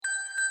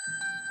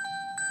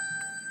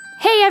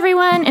Hey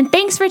everyone, and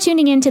thanks for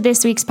tuning in to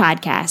this week's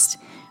podcast.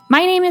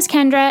 My name is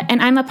Kendra,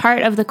 and I'm a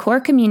part of the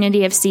core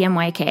community of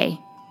CMYK.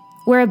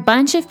 We're a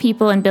bunch of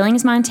people in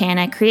Billings,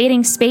 Montana,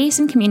 creating space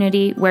and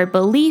community where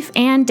belief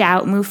and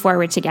doubt move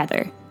forward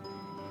together.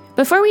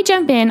 Before we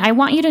jump in, I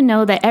want you to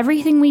know that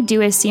everything we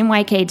do as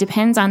CMYK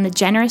depends on the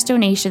generous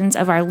donations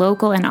of our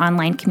local and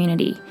online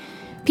community.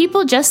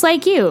 People just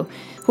like you,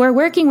 who are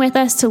working with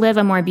us to live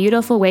a more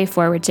beautiful way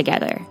forward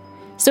together.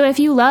 So if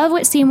you love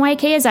what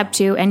CMYK is up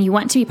to and you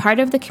want to be part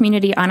of the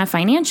community on a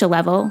financial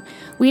level,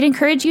 we'd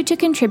encourage you to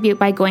contribute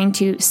by going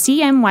to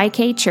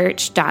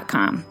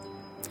cmykchurch.com.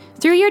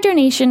 Through your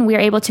donation, we are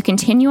able to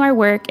continue our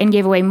work and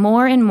give away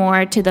more and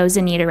more to those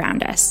in need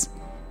around us.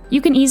 You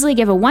can easily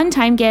give a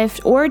one-time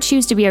gift or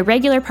choose to be a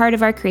regular part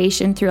of our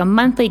creation through a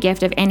monthly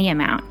gift of any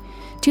amount.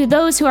 To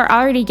those who are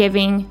already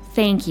giving,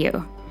 thank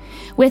you.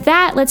 With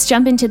that, let's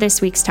jump into this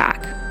week's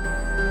talk.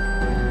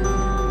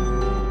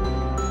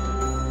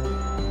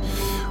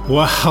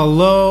 Well,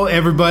 hello,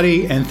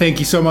 everybody, and thank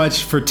you so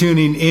much for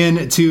tuning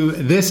in to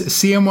this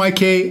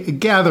CMYK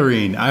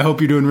gathering. I hope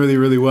you're doing really,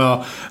 really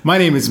well. My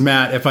name is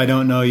Matt, if I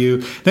don't know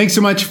you. Thanks so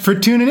much for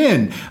tuning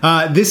in.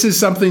 This is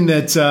something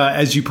that,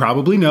 as you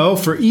probably know,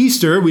 for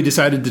Easter, we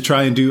decided to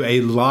try and do a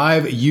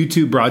live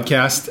YouTube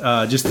broadcast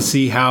just to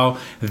see how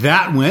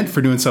that went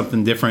for doing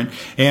something different.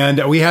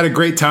 And we had a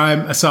great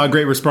time. I saw a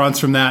great response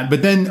from that.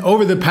 But then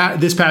over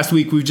this past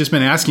week, we've just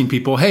been asking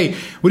people, hey,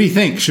 what do you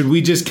think? Should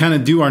we just kind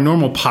of do our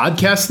normal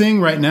podcast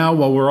thing right now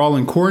while we're all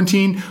in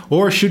quarantine,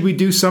 or should we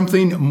do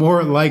something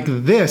more like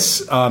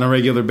this on a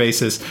regular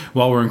basis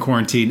while we're in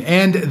quarantine?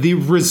 And the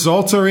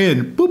results are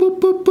in. Boop, boop,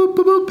 boop, boop,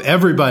 boop, boop.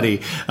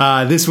 Everybody.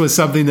 This was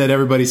something that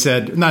everybody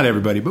said, not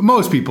everybody, but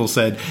most people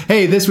said,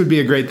 hey, this would be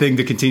a great thing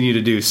to continue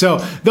to do. So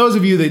those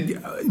of you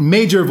that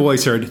made your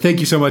voice heard, thank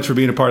you so much for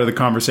being a part of the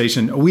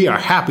conversation. We are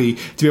happy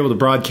to be able to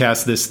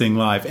broadcast this thing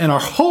live. And our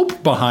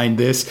hope behind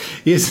this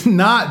is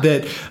not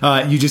that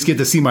you just get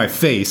to see my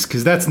face,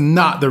 because that's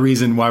not the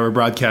reason why we're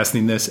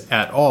broadcasting this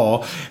at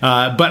all.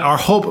 But our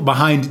hope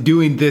behind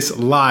doing this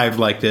live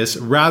like this,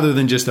 rather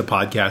than just a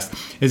podcast,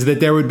 is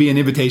that there would be an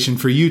invitation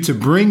for you to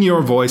bring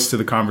your voice to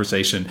the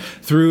conversation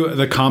through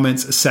the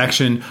comments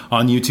section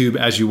on YouTube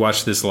as you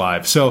watch this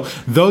live. So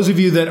those of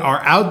you that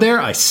are out there,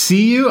 I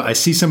see you. I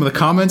see some of the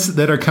comments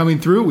that are coming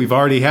through. We've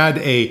already had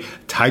a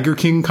Tiger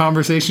King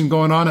conversation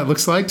going on, it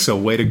looks like, so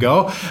way to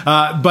go.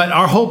 But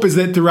our hope is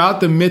that throughout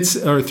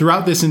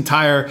this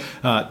entire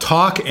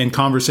talk and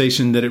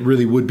conversation, that it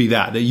really would be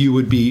that you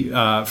would be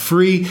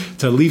free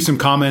to leave some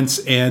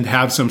comments and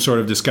have some sort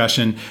of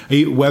discussion,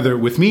 whether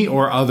with me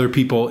or other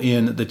people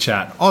in the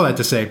chat. All that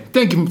to say,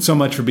 thank you so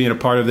much for being a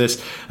part of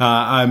this.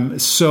 I'm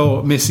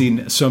so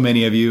missing so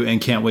many of you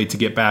and can't wait to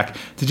get back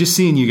to just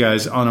seeing you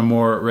guys on a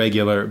more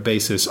regular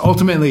basis.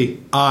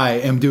 Ultimately, I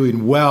am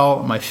doing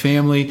well. My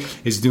family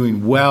is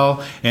doing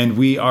well, and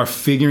we are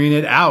figuring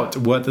it out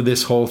what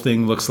this whole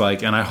thing looks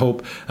like. And I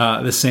hope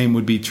the same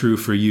would be true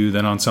for you,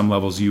 that on some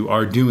levels you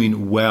are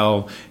doing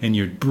well and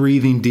you're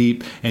breathing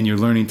deep and you're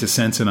learning to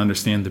sense and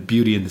understand the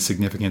beauty and the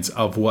significance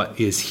of what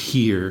is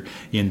here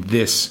in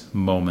this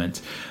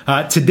moment.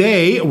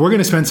 Today, we're going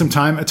to spend some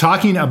time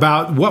talking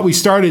about what we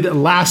started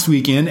last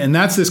weekend, and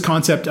that's this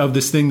concept of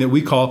this thing that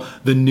we call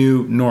the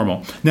new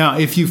normal. Now,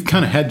 if you've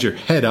kind of had your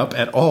head up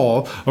at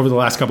all over the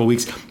last couple of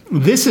weeks,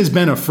 this has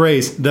been a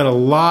phrase that a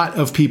lot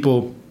of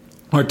people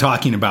are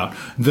talking about,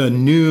 the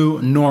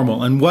new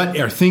normal, and what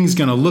are things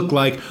going to look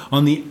like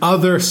on the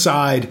other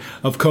side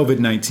of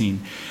COVID-19.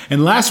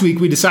 And last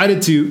week, we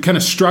decided to kind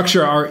of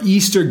structure our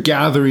Easter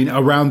gathering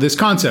around this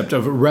concept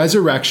of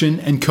resurrection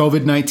and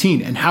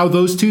COVID-19 and how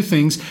those two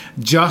things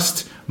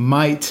just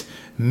might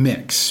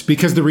mix.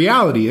 Because the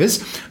reality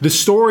is, the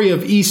story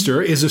of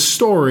Easter is a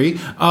story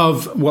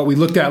of what we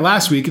looked at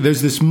last week.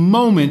 There's this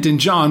moment in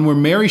John where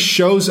Mary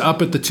shows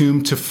up at the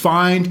tomb to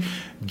find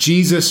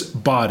Jesus'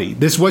 body.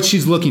 This is what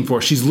she's looking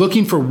for. She's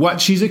looking for what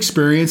she's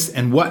experienced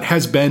and what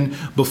has been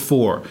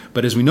before.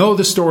 But as we know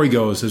the story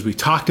goes, as we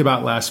talked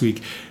about last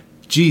week,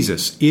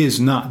 Jesus is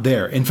not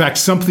there. In fact,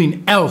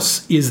 something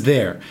else is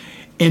there.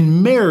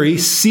 And Mary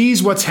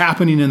sees what's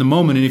happening in the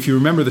moment. And if you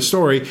remember the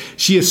story,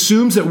 she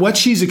assumes that what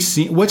she's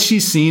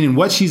seen and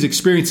what she's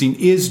experiencing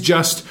is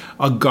just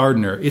a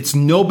gardener. It's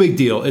no big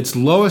deal. It's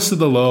lowest of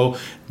the low.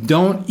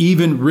 Don't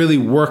even really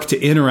work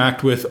to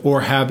interact with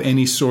or have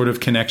any sort of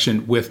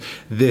connection with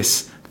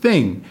this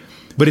thing.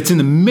 But it's in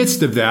the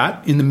midst of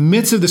that, in the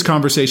midst of this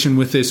conversation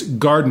with this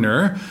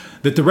gardener,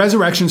 that the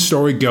resurrection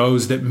story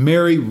goes that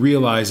Mary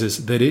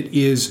realizes that it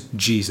is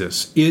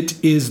Jesus.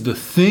 It is the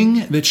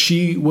thing that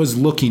she was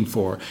looking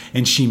for.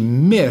 And she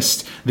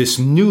missed this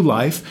new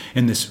life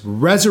and this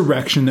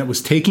resurrection that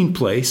was taking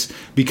place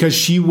because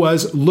she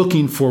was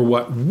looking for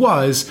what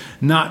was,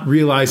 not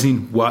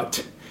realizing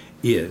what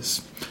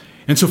is.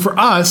 And so for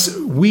us,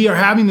 we are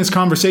having this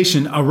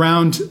conversation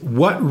around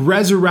what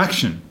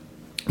resurrection,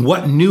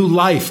 what new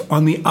life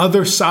on the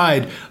other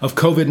side of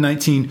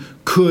COVID-19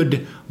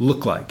 could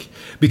look like.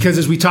 Because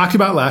as we talked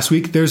about last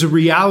week, there's a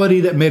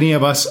reality that many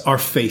of us are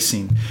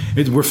facing.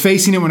 We're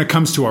facing it when it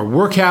comes to our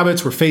work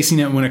habits. We're facing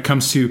it when it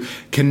comes to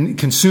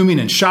consuming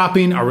and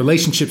shopping, our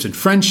relationships and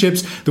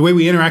friendships. The way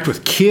we interact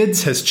with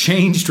kids has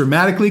changed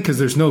dramatically because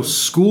there's no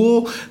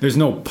school. There's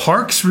no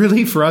parks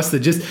really for us to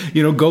just,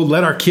 go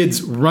let our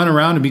kids run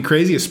around and be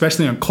crazy,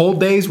 especially on cold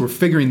days. We're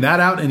figuring that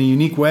out in a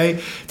unique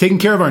way. Taking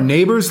care of our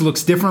neighbors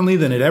looks differently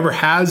than it ever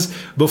has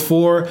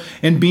before,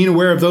 and being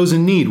aware of those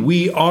in need.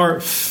 We are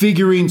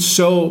figuring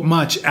so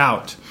much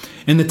out.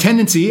 And the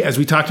tendency, as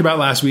we talked about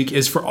last week,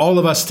 is for all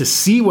of us to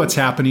see what's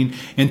happening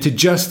and to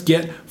just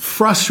get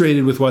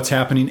frustrated with what's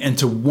happening and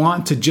to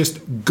want to just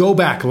go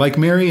back, like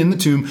Mary in the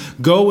tomb,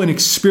 go and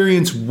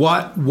experience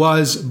what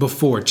was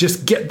before.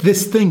 Just get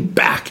this thing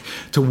back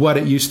to what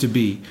it used to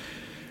be.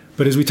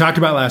 But as we talked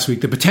about last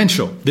week, the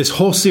potential, this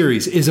whole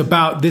series is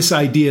about this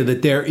idea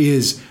that there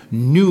is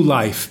new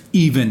life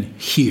even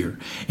here.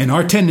 And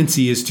our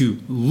tendency is to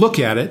look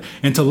at it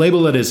and to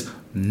label it as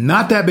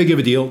not that big of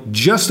a deal,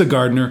 just a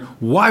gardener.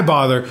 Why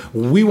bother?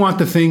 We want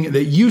the thing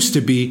that used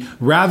to be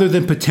rather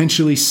than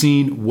potentially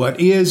seeing what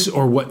is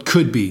or what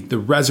could be, the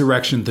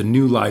resurrection, the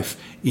new life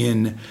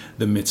in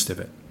the midst of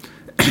it.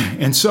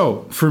 And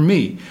so for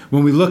me,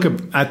 when we look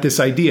at this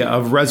idea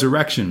of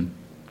resurrection,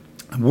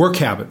 work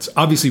habits,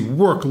 obviously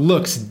work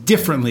looks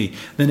differently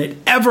than it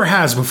ever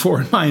has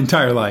before in my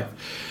entire life.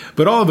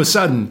 But all of a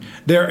sudden,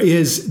 there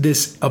is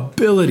this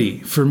ability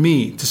for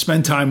me to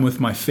spend time with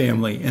my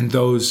family and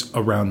those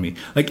around me.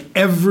 Like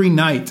every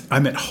night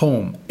I'm at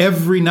home.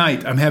 Every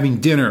night I'm having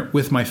dinner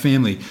with my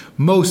family.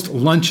 Most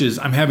lunches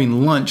I'm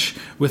having lunch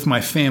with my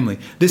family.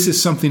 This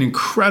is something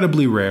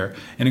incredibly rare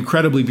and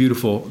incredibly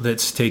beautiful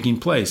that's taking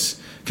place.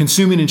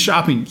 Consuming and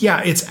shopping,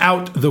 yeah, it's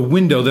out the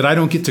window that I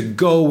don't get to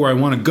go where I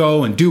want to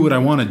go and do what I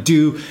want to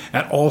do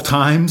at all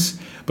times.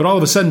 But all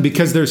of a sudden,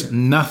 because there's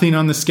nothing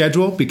on the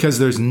schedule, because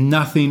there's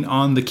nothing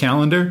on the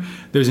calendar,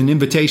 there's an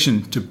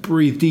invitation to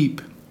breathe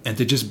deep and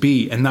to just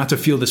be and not to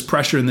feel this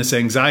pressure and this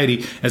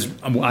anxiety as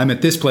I'm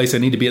at this place, I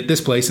need to be at this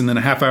place, and then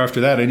a half hour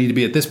after that, I need to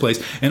be at this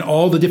place, and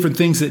all the different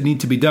things that need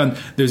to be done.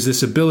 There's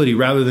this ability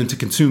rather than to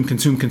consume,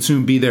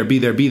 be there,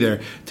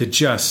 to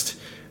just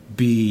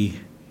be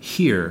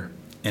here.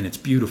 And it's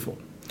beautiful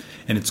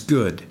and it's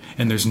good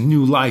and there's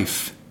new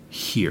life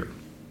here.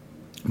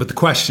 But the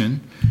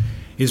question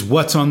is,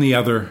 what's on the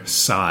other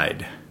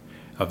side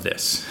of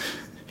this?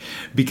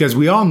 Because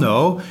we all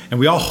know and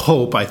we all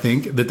hope, I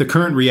think, that the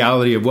current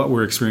reality of what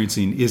we're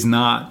experiencing is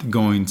not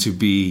going to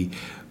be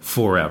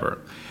forever.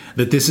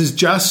 That this is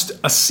just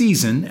a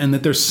season and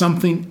that there's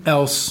something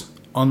else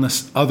on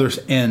the other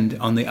end,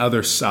 on the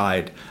other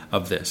side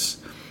of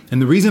this. And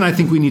the reason I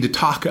think we need to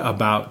talk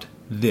about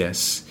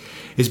this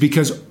is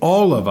because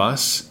all of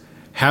us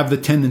have the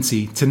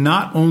tendency to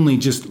not only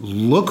just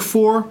look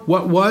for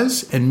what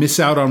was and miss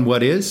out on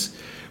what is,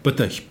 but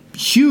the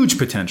huge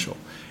potential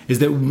is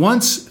that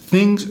once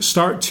things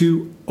start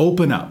to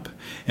open up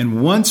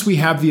and once we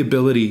have the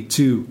ability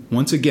to,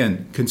 once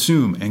again,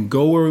 consume and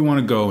go where we want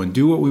to go and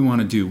do what we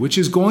want to do, which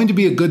is going to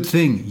be a good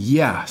thing,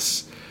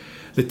 yes,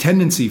 the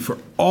tendency for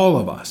all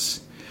of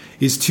us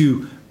is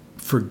to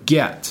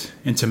forget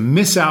and to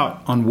miss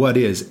out on what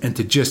is and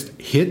to just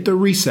hit the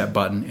reset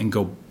button and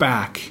go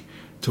back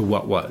to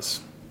what was.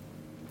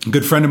 A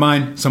good friend of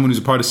mine, someone who's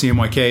a part of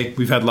CMYK,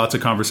 we've had lots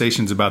of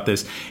conversations about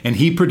this, and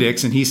he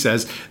predicts and he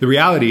says the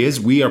reality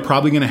is we are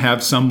probably going to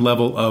have some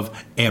level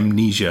of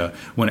amnesia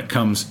when it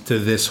comes to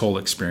this whole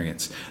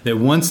experience. That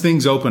once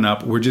things open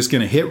up, we're just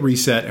going to hit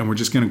reset and we're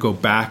just going to go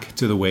back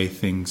to the way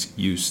things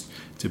used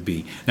to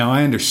be. Now,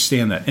 I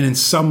understand that. And in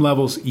some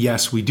levels,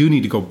 yes, we do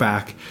need to go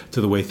back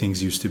to the way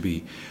things used to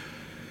be.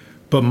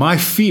 But my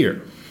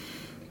fear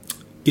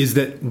is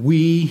that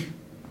we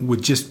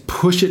would just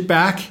push it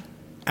back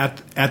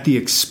at the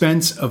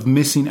expense of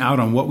missing out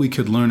on what we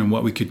could learn and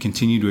what we could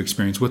continue to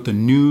experience, what the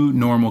new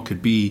normal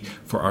could be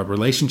for our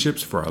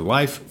relationships, for our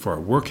life, for our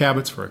work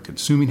habits, for our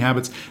consuming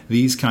habits,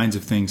 these kinds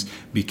of things,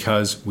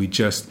 because we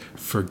just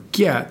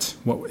forget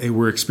what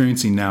we're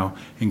experiencing now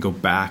and go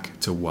back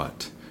to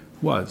what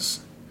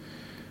was.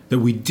 That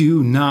we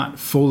do not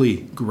fully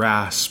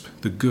grasp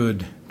the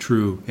good,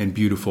 true, and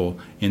beautiful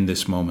in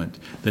this moment.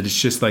 That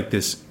it's just like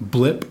this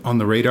blip on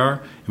the radar,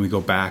 and we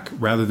go back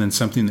rather than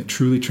something that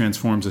truly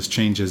transforms us,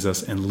 changes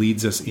us, and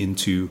leads us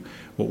into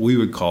what we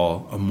would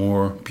call a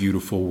more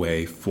beautiful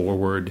way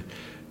forward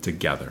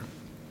together.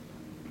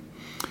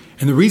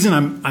 And the reason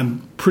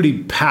I'm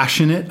pretty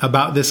passionate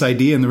about this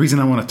idea, and the reason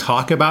I want to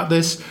talk about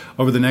this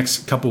over the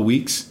next couple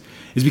weeks,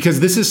 is because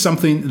this is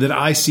something that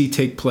I see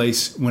take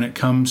place when it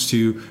comes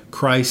to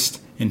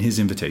Christ and his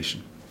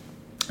invitation.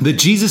 That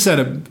Jesus at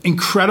an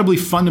incredibly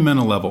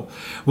fundamental level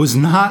was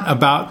not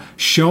about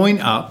showing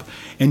up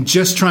and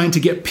just trying to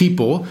get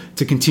people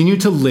to continue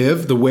to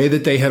live the way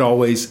that they had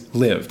always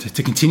lived,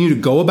 to continue to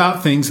go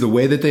about things the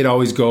way that they'd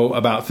always go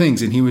about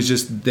things. And he was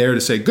just there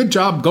to say, good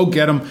job, go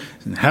get them,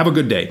 and have a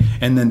good day.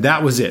 And then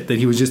that was it, that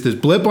he was just this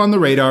blip on the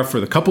radar for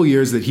the couple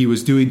years that he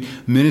was doing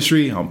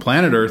ministry on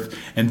planet Earth,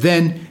 and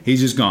then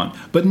he's just gone.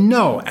 But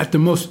no, at the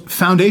most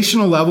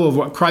foundational level of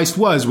what Christ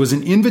was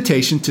an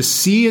invitation to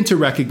see and to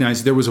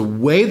recognize there was a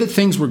way that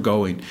things were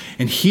going.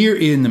 And here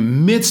in the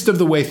midst of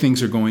the way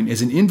things are going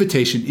is an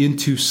invitation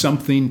into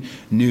something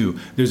new.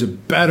 There's a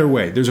better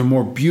way. There's a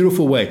more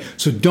beautiful way.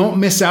 So don't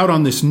miss out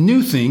on this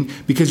new thing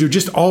because you're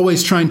just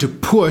always trying to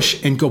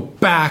push and go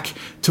back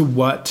to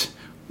what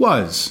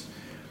was.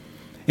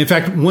 In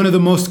fact, one of the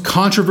most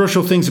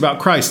controversial things about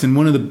Christ, and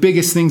one of the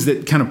biggest things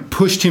that kind of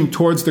pushed him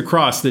towards the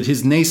cross, that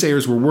his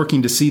naysayers were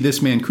working to see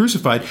this man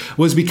crucified,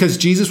 was because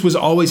Jesus was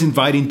always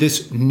inviting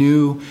this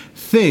new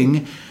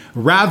thing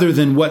rather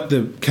than what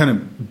the kind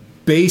of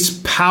base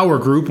power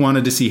group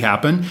wanted to see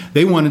happen.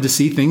 They wanted to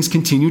see things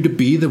continue to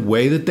be the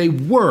way that they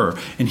were.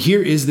 And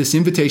here is this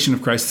invitation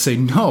of Christ to say,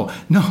 no,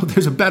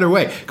 there's a better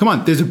way. Come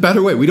on, there's a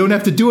better way. We don't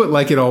have to do it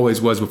like it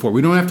always was before.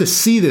 We don't have to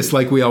see this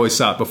like we always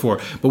saw it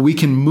before, but we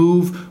can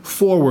move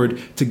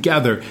forward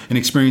together and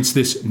experience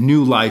this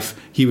new life.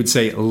 He would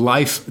say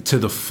life to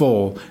the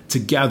full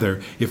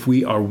together if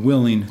we are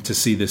willing to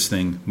see this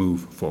thing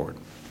move forward.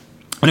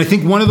 And I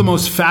think one of the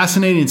most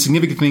fascinating and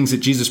significant things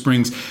that Jesus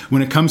brings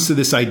when it comes to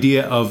this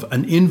idea of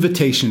an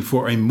invitation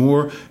for a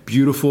more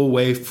beautiful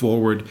way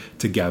forward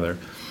together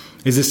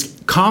is this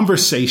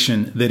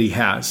conversation that he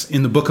has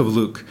in the book of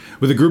Luke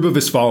with a group of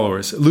his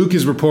followers. Luke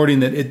is reporting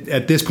that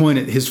at this point,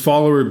 his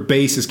follower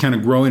base is kind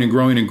of growing and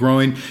growing and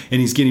growing,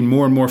 and he's getting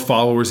more and more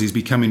followers. He's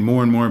becoming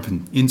more and more of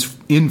an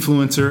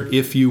influencer,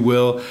 if you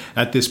will,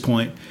 at this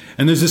point.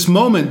 And there's this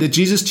moment that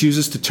Jesus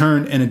chooses to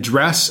turn and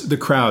address the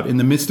crowd in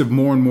the midst of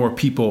more and more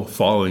people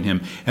following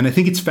him. And I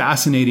think it's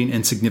fascinating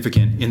and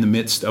significant in the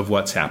midst of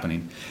what's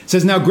happening. It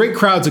says, now great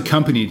crowds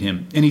accompanied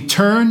him, and he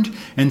turned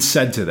and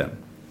said to them,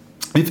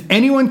 if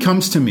anyone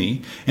comes to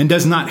me and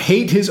does not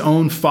hate his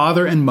own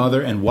father and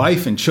mother and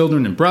wife and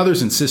children and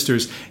brothers and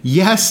sisters,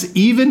 yes,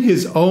 even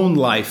his own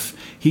life,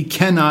 he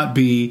cannot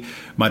be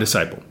my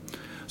disciple.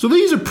 So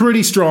these are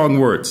pretty strong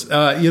words.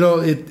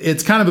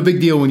 It's kind of a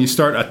big deal when you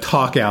start a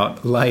talk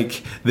out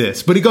like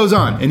this. But he goes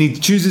on and he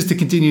chooses to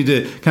continue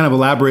to kind of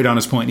elaborate on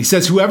his point. He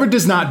says, whoever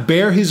does not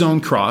bear his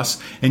own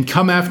cross and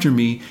come after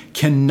me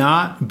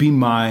cannot be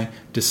my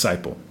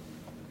disciple.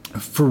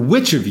 For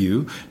which of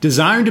you,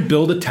 desiring to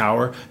build a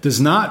tower,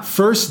 does not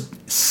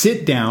first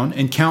sit down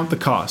and count the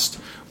cost,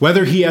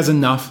 whether he has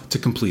enough to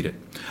complete it?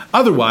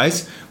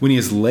 Otherwise, when he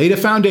has laid a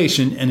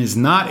foundation and is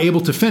not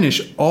able to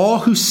finish,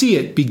 all who see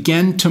it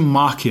begin to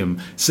mock him,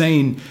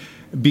 saying,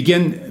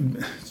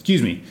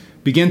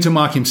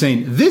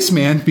 this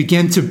man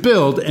began to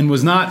build and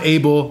was not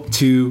able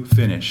to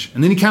finish.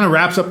 And then he kind of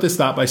wraps up this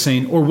thought by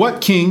saying, or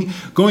what king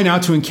going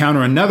out to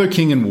encounter another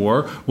king in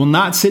war will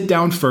not sit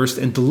down first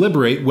and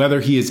deliberate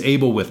whether he is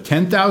able with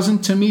 10,000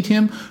 to meet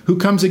him who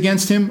comes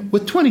against him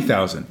with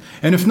 20,000?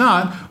 And if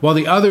not, while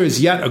the other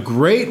is yet a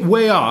great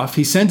way off,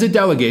 he sends a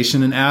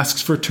delegation and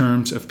asks for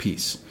terms of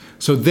peace.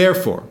 So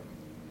therefore,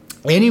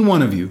 any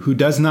one of you who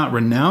does not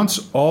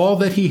renounce all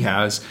that he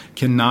has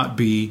cannot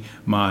be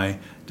my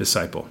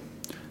disciple.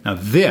 Now,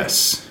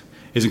 this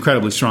is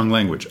incredibly strong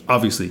language,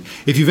 obviously.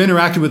 If you've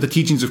interacted with the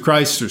teachings of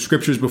Christ or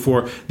scriptures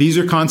before, these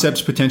are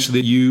concepts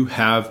potentially that you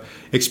have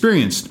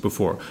experienced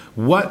before.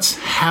 What's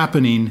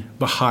happening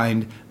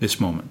behind this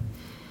moment?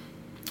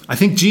 I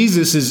think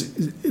Jesus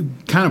is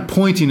kind of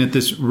pointing at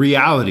this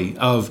reality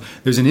of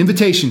there's an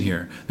invitation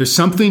here. There's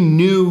something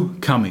new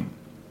coming.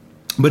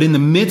 But in the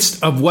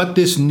midst of what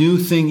this new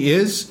thing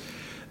is,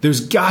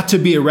 there's got to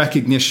be a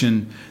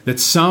recognition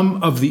that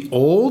some of the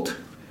old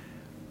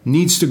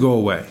needs to go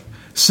away.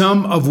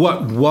 Some of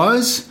what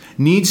was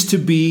needs to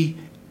be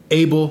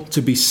able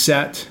to be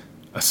set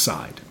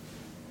aside.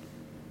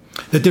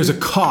 That there's a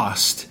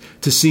cost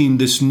to seeing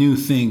this new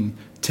thing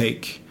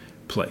take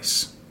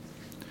place.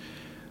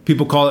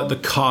 People call it the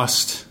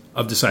cost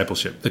of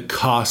discipleship, the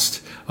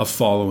cost of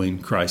following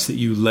Christ, that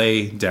you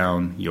lay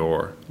down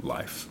your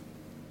life.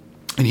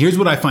 And here's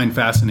what I find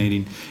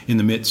fascinating in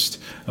the midst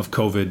of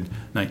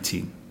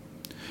COVID-19.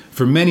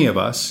 For many of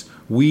us,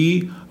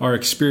 we are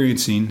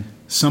experiencing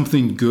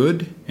something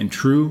good and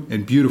true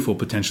and beautiful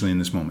potentially in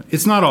this moment.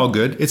 It's not all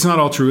good. It's not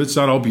all true. It's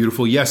not all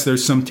beautiful. Yes,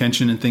 there's some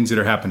tension and things that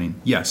are happening.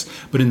 Yes.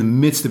 But in the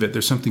midst of it,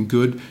 there's something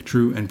good,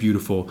 true, and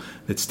beautiful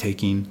that's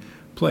taking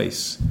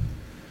place.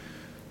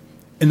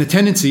 And the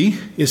tendency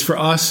is for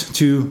us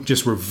to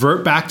just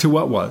revert back to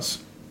what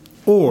was,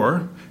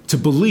 or to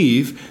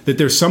believe that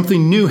there's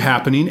something new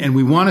happening and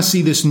we want to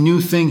see this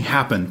new thing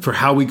happen for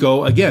how we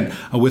go, again,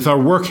 with our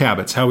work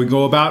habits, how we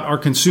go about our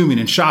consuming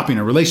and shopping,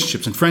 our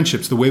relationships and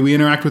friendships, the way we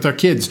interact with our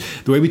kids,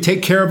 the way we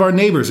take care of our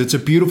neighbors. It's a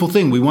beautiful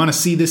thing. We want to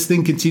see this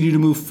thing continue to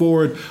move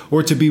forward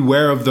or to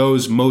beware of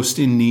those most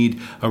in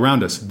need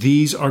around us.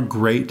 These are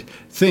great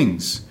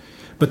things.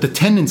 But the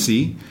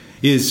tendency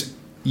is,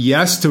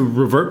 yes, to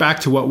revert back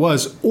to what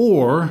was,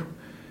 or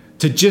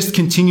to just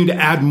continue to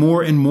add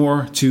more and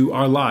more to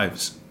our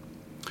lives.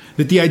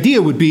 That the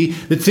idea would be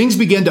that things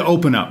begin to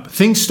open up.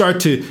 Things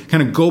start to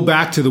kind of go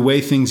back to the way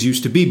things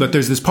used to be. But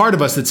there's this part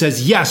of us that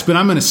says, yes, but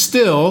I'm going to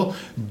still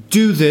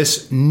do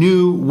this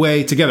new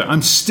way together.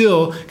 I'm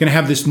still going to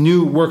have this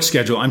new work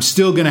schedule. I'm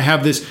still going to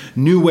have this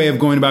new way of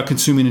going about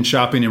consuming and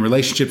shopping and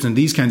relationships and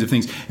these kinds of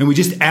things. And we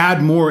just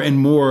add more and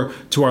more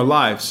to our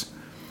lives.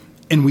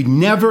 And we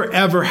never,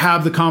 ever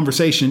have the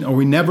conversation, or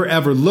we never,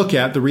 ever look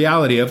at the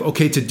reality of,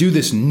 okay, to do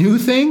this new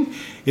thing,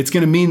 it's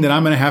going to mean that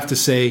I'm going to have to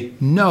say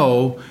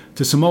no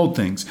to some old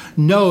things.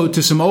 No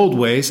to some old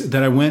ways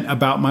that I went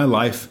about my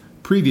life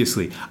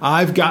previously.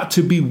 I've got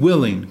to be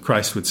willing,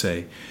 Christ would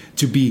say,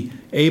 to be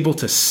able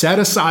to set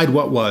aside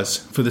what was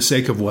for the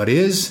sake of what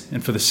is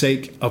and for the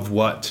sake of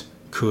what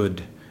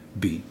could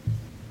be.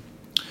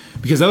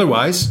 Because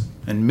otherwise,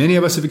 and many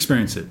of us have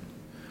experienced it,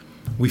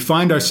 we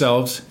find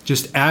ourselves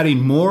just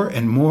adding more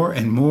and more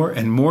and more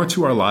and more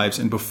to our lives.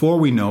 And before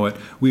we know it,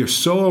 we are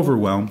so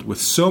overwhelmed with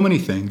so many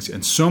things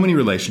and so many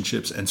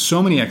relationships and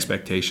so many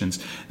expectations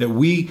that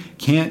we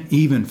can't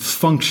even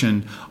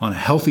function on a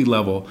healthy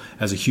level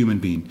as a human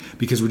being,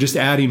 because we're just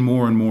adding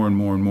more and more and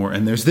more and more.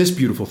 And there's this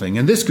beautiful thing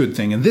and this good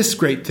thing and this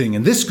great thing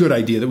and this good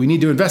idea that we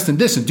need to invest in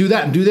this and do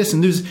that and do this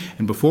and do this.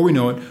 And before we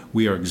know it,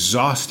 we are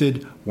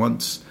exhausted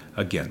once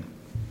again.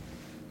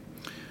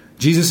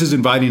 Jesus is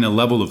inviting a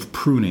level of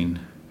pruning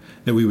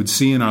that we would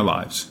see in our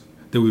lives,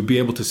 that we would be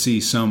able to see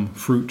some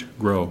fruit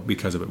grow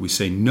because of it. We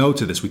say no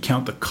to this. We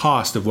count the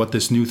cost of what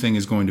this new thing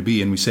is going to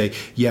be, and we say,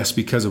 yes,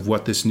 because of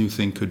what this new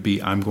thing could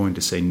be, I'm going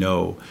to say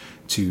no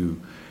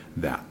to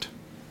that.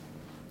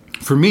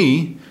 For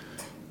me,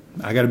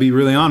 I got to be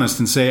really honest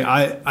and say,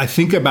 I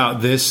think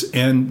about this,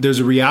 and there's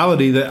a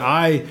reality that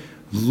I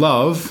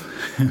love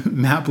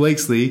Matt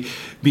Blakesley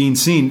being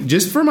seen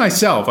just for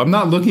myself. I'm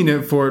not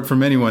looking for it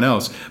from anyone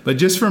else, but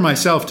just for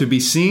myself, to be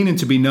seen and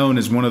to be known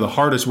as one of the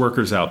hardest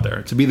workers out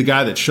there, to be the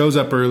guy that shows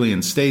up early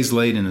and stays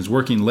late and is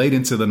working late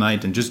into the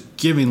night and just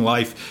giving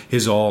life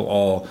his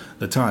all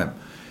the time.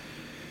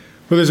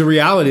 But there's a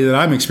reality that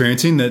I'm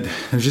experiencing that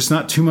there's just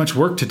not too much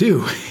work to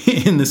do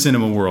in the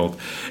cinema world.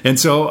 And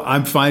so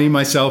I'm finding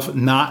myself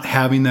not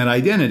having that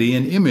identity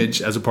and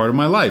image as a part of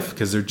my life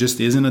because there just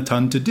isn't a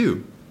ton to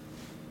do.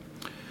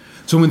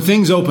 So when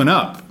things open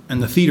up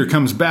and the theater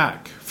comes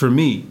back for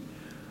me,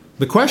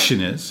 the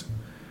question is,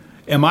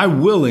 am I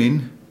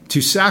willing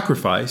to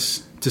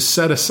sacrifice, to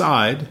set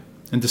aside,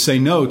 and to say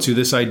no to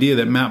this idea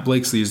that Matt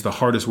Blakesley is the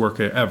hardest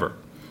worker ever?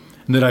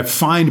 And that I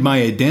find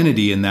my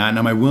identity in that, and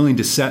am I willing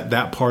to set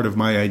that part of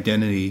my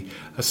identity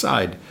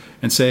aside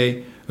and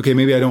say, okay,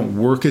 maybe I don't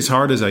work as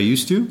hard as I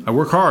used to. I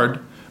work hard,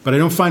 but I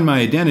don't find my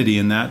identity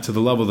in that to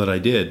the level that I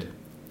did.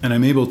 And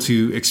I'm able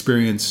to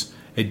experience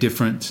a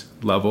different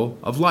level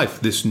of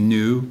life, this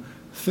new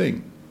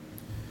thing.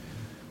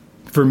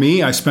 For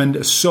me, I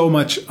spend so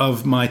much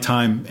of my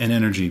time and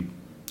energy,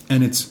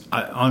 and it's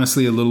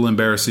honestly a little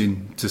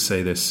embarrassing to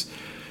say this,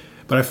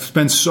 but I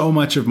spend so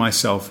much of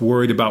myself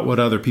worried about what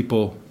other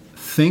people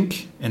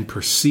think and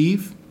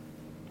perceive.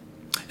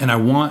 And I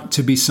want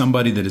to be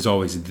somebody that is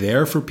always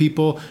there for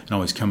people and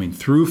always coming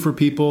through for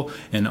people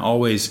and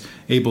always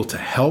able to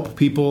help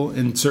people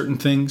in certain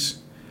things.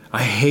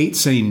 I hate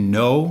saying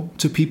no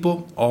to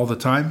people all the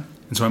time.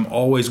 And so I'm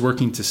always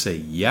working to say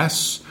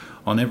yes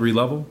on every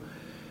level.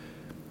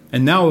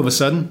 And now all of a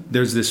sudden,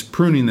 there's this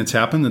pruning that's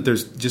happened, that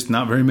there's just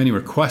not very many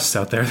requests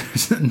out there.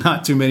 There's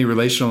not too many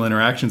relational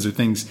interactions or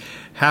things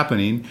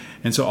happening.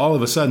 And so all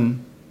of a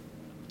sudden,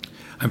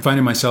 I'm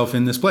finding myself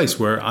in this place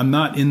where I'm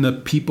not in the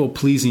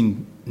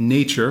people-pleasing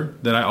nature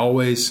that I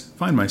always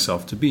find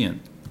myself to be in.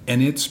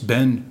 And it's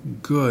been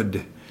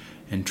good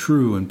and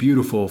true and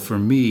beautiful for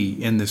me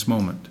in this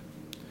moment.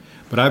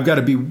 But I've got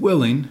to be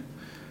willing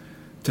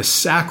to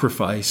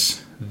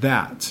sacrifice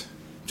that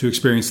to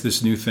experience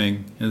this new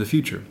thing in the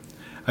future.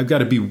 I've got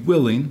to be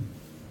willing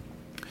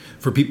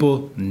for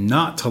people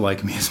not to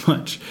like me as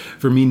much,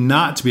 for me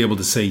not to be able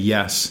to say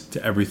yes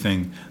to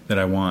everything that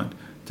I want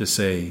to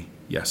say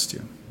yes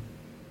to.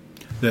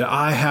 That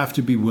I have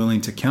to be willing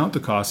to count the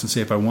cost and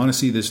say, if I want to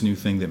see this new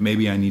thing, that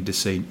maybe I need to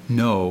say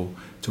no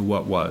to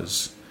what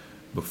was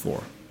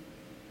before.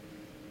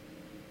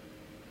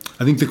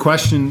 I think the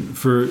question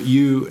for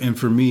you and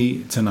for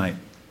me tonight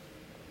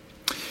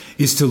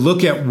is to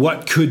look at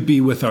what could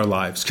be with our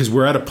lives, because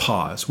we're at a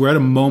pause. We're at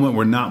a moment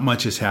where not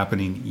much is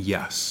happening,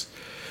 yes.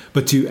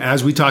 But to,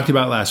 as we talked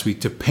about last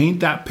week, to paint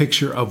that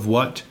picture of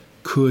what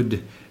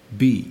could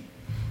be.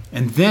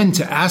 And then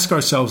to ask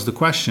ourselves the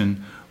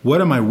question, what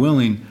am I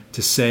willing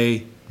to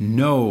say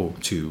no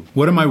to?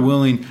 What am I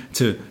willing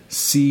to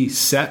see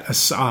set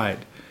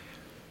aside?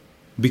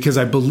 Because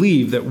I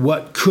believe that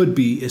what could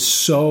be is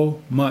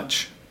so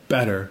much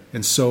better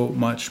and so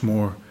much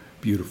more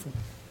beautiful.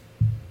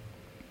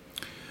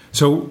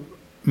 So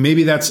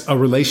maybe that's a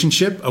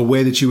relationship, a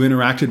way that you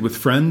interacted with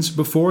friends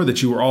before,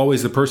 that you were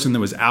always the person that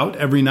was out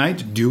every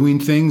night doing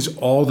things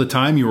all the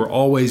time. You were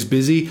always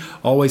busy,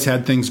 always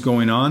had things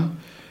going on.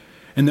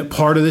 And that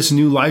part of this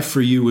new life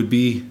for you would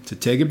be to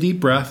take a deep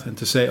breath and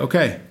to say,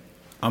 okay,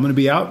 I'm going to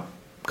be out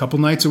a couple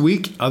nights a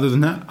week. Other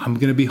than that, I'm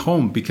going to be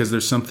home because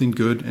there's something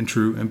good and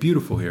true and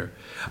beautiful here.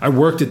 I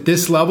worked at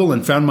this level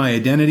and found my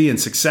identity and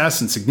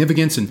success and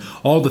significance and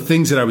all the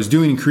things that I was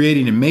doing and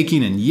creating and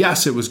making. And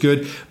yes, it was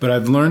good, but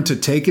I've learned to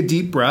take a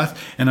deep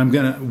breath, and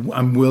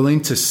I'm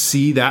willing to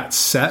see that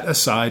set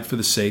aside for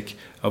the sake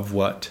of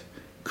what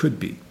could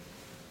be.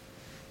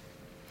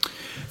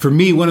 For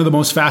me, one of the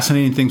most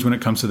fascinating things when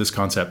it comes to this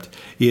concept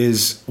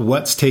is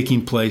what's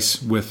taking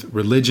place with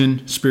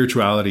religion,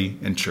 spirituality,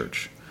 and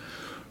church.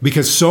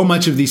 Because so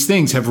much of these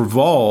things have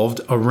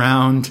revolved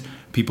around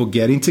people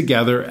getting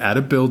together at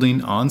a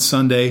building on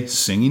Sunday,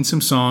 singing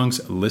some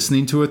songs,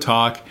 listening to a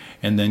talk,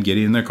 and then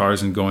getting in their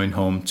cars and going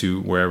home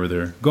to wherever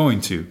they're going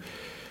to.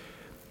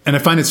 And I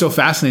find it so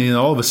fascinating that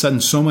all of a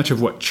sudden so much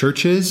of what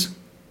church is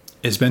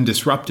has been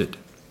disrupted.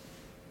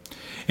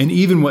 And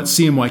even what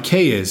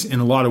CMYK is, in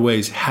a lot of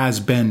ways, has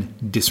been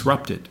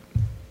disrupted.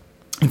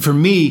 And for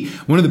me,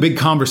 one of the big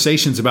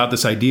conversations about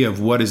this idea of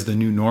what is the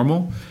new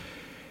normal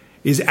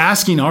is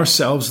asking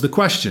ourselves the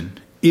question,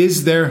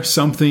 is there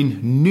something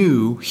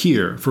new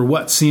here for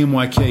what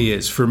CMYK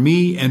is, for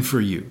me and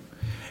for you?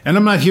 And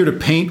I'm not here to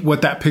paint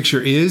what that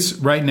picture is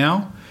right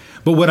now,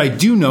 but what I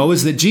do know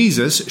is that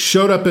Jesus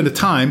showed up at a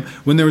time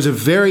when there was a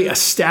very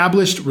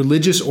established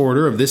religious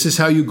order of this is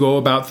how you go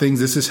about things,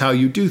 this is how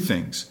you do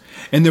things.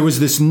 And there was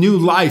this new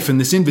life and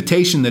this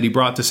invitation that he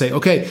brought to say,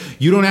 okay,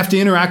 you don't have to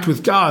interact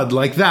with God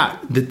like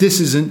that this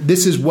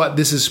is what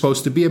this is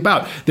supposed to be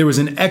about. There was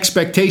an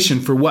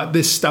expectation for what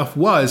this stuff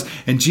was.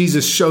 And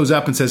Jesus shows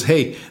up and says,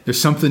 hey, there's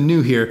something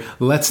new here.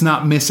 Let's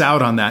not miss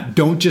out on that.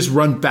 Don't just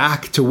run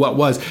back to what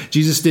was.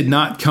 Jesus did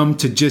not come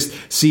to just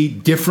see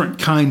different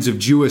kinds of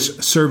Jewish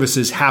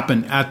services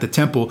happen at the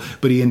temple,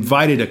 but he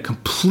invited a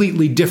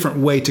completely different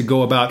way to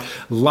go about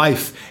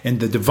life and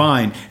the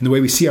divine and the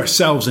way we see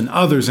ourselves and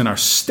others and our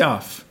stuff.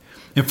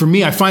 And for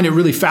me, I find it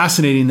really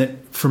fascinating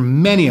that for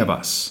many of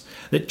us,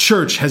 that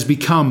church has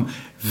become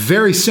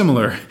very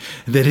similar,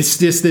 that it's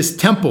this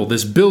temple,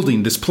 this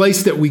building, this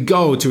place that we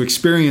go to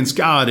experience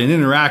God and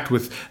interact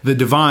with the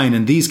divine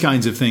and these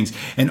kinds of things.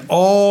 And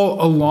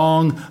all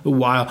along the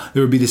while,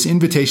 there would be this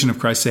invitation of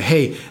Christ to say,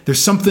 hey,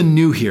 there's something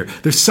new here.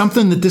 There's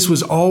something that this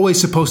was always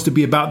supposed to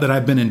be about that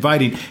I've been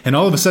inviting. And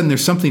all of a sudden,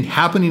 there's something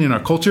happening in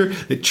our culture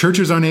that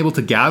churches aren't able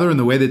to gather in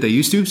the way that they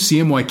used to.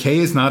 CMYK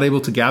is not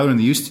able to gather in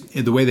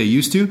the way they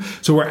used to.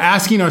 So we're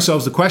asking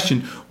ourselves the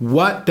question,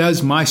 what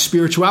does my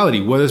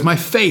spirituality, what is my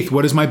faith,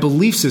 what is my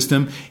belief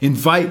system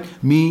invite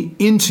me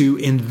into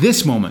in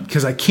this moment?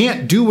 Because I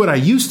can't do what I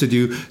used to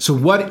do. So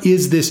what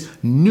is this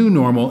new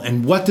normal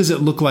and what does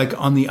it look like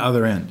on the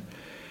other end?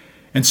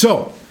 And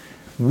so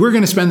we're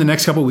going to spend the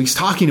next couple of weeks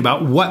talking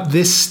about what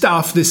this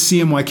stuff, this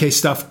CMYK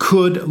stuff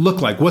could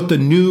look like, what the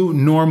new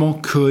normal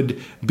could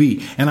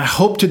be. And I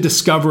hope to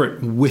discover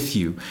it with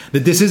you,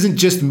 that this isn't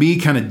just me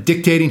kind of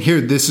dictating here,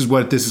 this is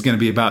what this is going to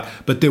be about,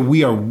 but that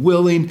we are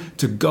willing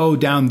to go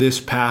down this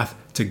path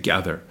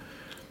together.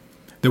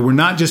 That we're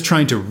not just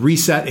trying to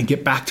reset and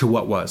get back to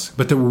what was,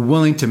 but that we're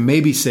willing to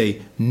maybe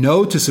say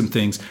no to some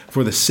things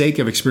for the sake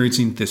of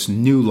experiencing this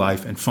new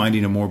life and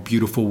finding a more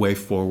beautiful way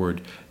forward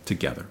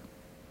together.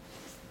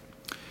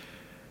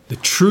 The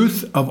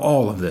truth of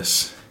all of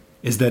this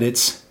is that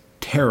it's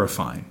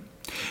terrifying.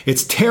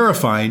 It's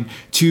terrifying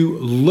to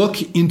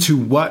look into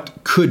what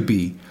could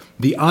be,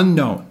 the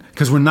unknown,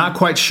 because we're not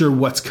quite sure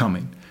what's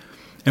coming.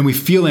 And we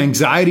feel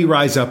anxiety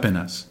rise up in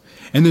us.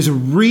 And there's a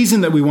reason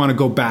that we want to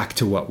go back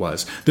to what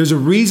was. There's a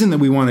reason that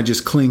we want to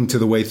just cling to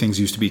the way things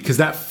used to be, because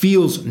that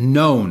feels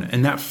known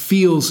and that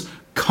feels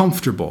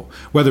comfortable.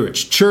 Whether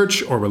it's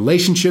church or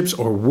relationships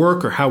or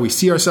work or how we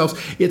see ourselves,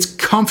 it's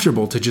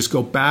comfortable to just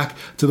go back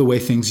to the way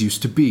things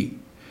used to be.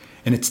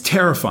 And it's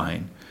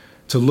terrifying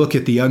to look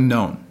at the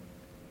unknown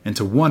and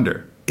to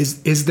wonder,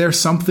 is there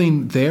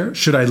something there?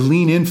 Should I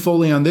lean in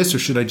fully on this or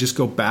should I just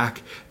go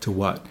back to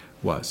what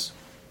was?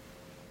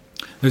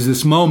 There's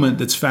this moment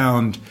that's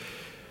found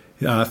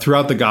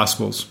throughout the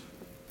Gospels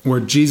where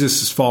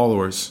Jesus'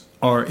 followers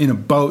are in a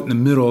boat in the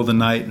middle of the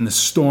night and the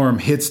storm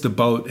hits the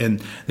boat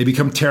and they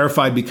become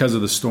terrified because of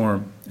the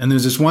storm. And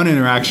there's this one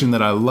interaction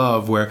that I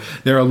love where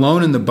they're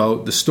alone in the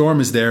boat, the storm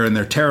is there and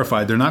they're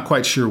terrified. They're not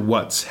quite sure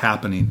what's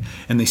happening.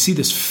 And they see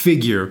this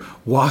figure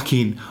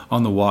walking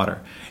on the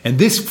water. And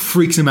this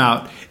freaks them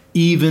out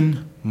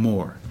even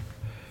more.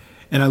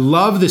 And I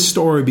love this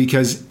story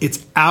because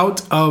it's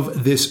out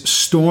of this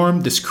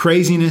storm, this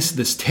craziness,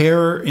 this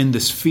terror, and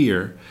this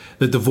fear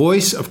that the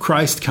voice of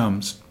Christ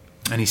comes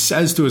and he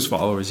says to his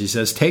followers, he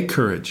says, take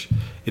courage.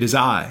 It is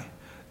I.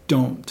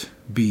 Don't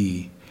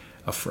be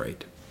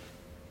afraid.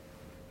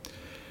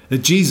 That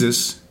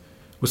Jesus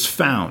was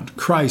found,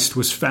 Christ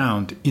was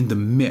found in the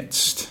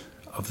midst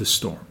of the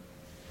storm.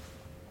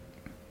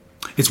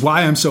 It's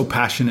why I'm so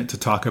passionate to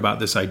talk about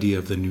this idea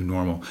of the new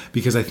normal,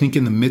 because I think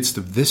in the midst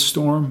of this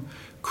storm,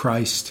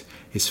 Christ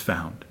is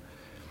found.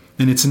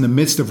 And it's in the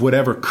midst of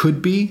whatever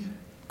could be,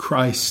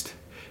 Christ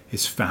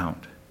is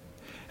found.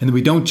 And that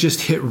we don't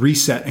just hit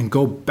reset and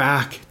go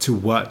back to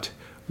what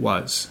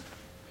was,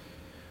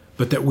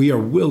 but that we are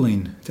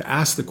willing to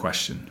ask the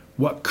question,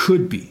 what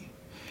could be?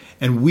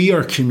 And we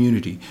are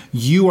community.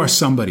 You are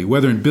somebody,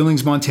 whether in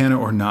Billings, Montana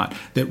or not,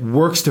 that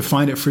works to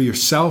find it for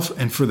yourself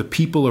and for the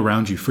people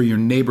around you, for your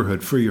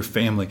neighborhood, for your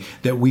family,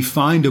 that we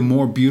find a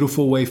more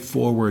beautiful way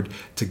forward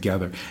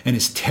together. And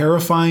as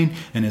terrifying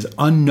and as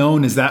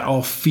unknown as that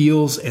all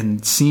feels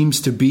and seems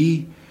to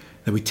be,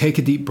 that we take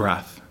a deep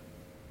breath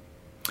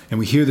and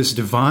we hear this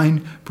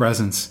divine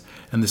presence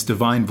and this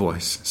divine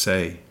voice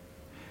say,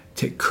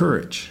 take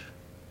courage.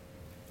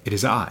 It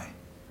is I.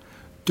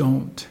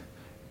 Don't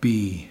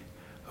be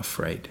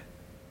afraid.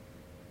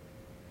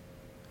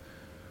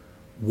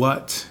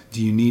 What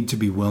do you need to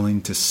be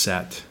willing to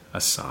set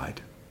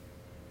aside?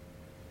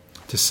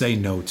 To say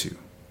no to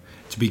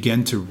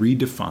begin to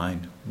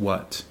redefine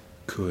what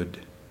could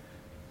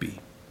be.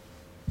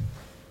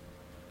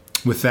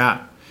 With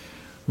that,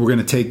 we're going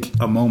to take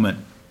a moment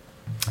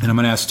and I'm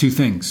going to ask two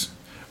things.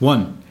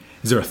 One,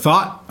 is there a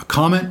thought, a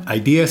comment,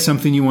 idea,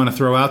 something you want to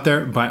throw out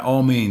there? By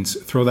all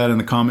means, throw that in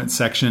the comment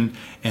section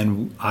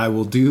and I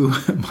will do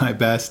my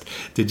best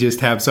to just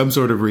have some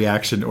sort of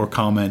reaction or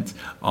comment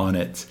on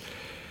it.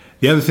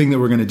 The other thing that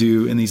we're going to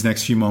do in these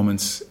next few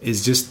moments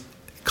is just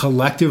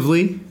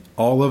collectively,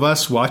 all of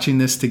us watching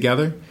this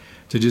together,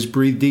 to just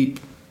breathe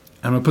deep.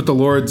 I'm going to put the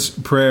Lord's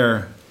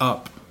Prayer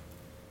up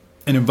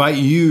and invite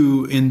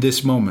you in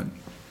this moment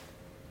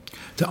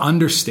to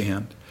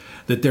understand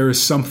that there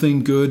is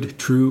something good,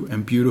 true,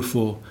 and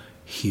beautiful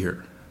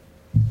here.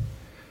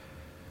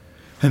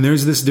 And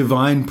there's this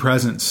divine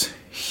presence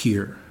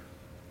here.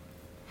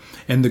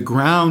 And the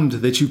ground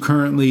that you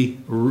currently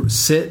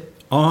sit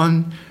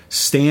on,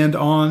 stand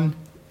on,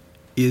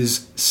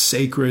 is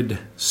sacred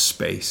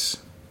space.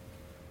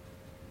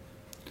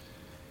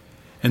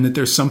 And that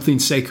there's something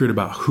sacred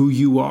about who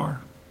you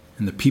are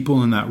and the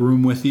people in that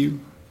room with you.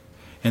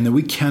 And that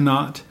we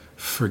cannot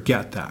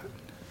forget that.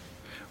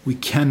 We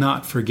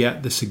cannot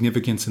forget the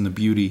significance and the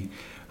beauty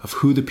of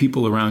who the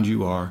people around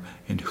you are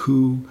and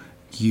who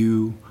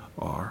you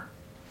are.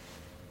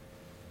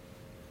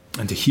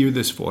 And to hear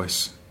this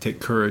voice,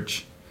 take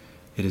courage.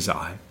 It is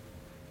I.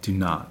 Do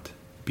not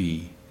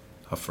be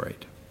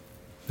afraid.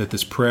 That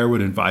this prayer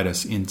would invite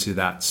us into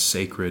that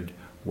sacred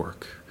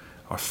work.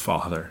 Our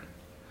Father,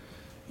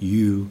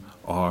 you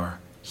are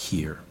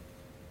here.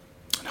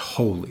 And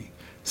holy,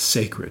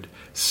 sacred,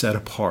 set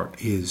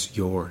apart is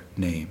your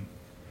name.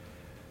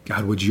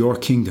 God, would your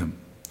kingdom,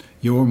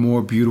 your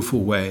more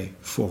beautiful way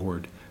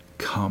forward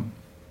come?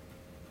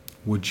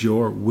 Would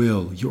your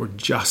will, your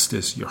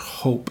justice, your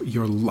hope,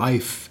 your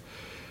life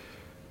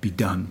be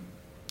done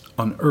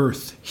on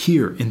earth,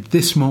 here, in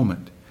this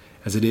moment,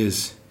 as it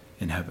is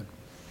in heaven?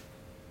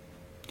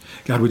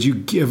 God, would you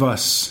give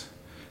us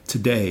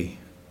today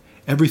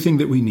everything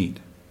that we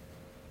need?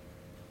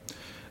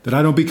 That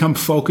I don't become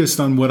focused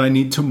on what I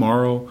need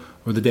tomorrow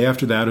or the day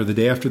after that or the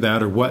day after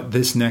that or what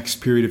this next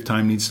period of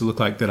time needs to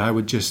look like, that I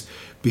would just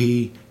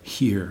be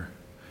here.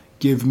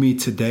 Give me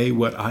today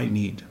what I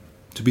need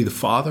to be the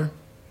father,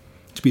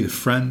 to be the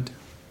friend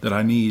that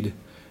I need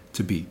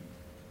to be.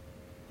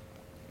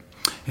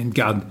 And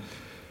God,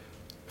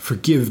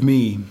 forgive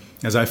me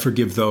as I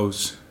forgive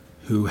those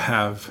who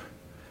have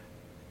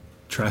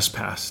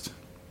trespassed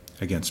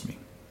against me.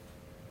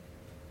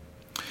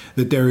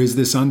 That there is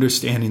this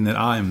understanding that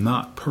I am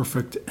not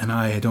perfect and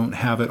I don't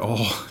have it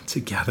all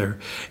together.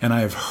 And I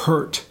have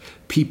hurt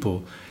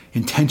people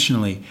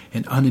intentionally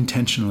and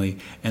unintentionally.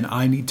 And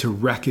I need to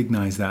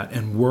recognize that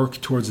and work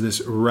towards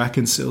this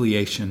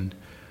reconciliation.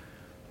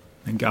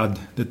 And God,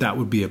 that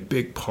would be a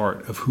big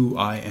part of who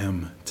I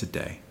am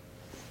today.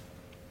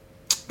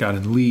 God,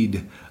 and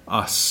lead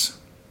us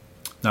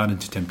not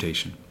into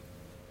temptation,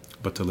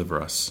 but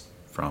deliver us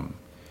from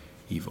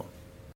evil.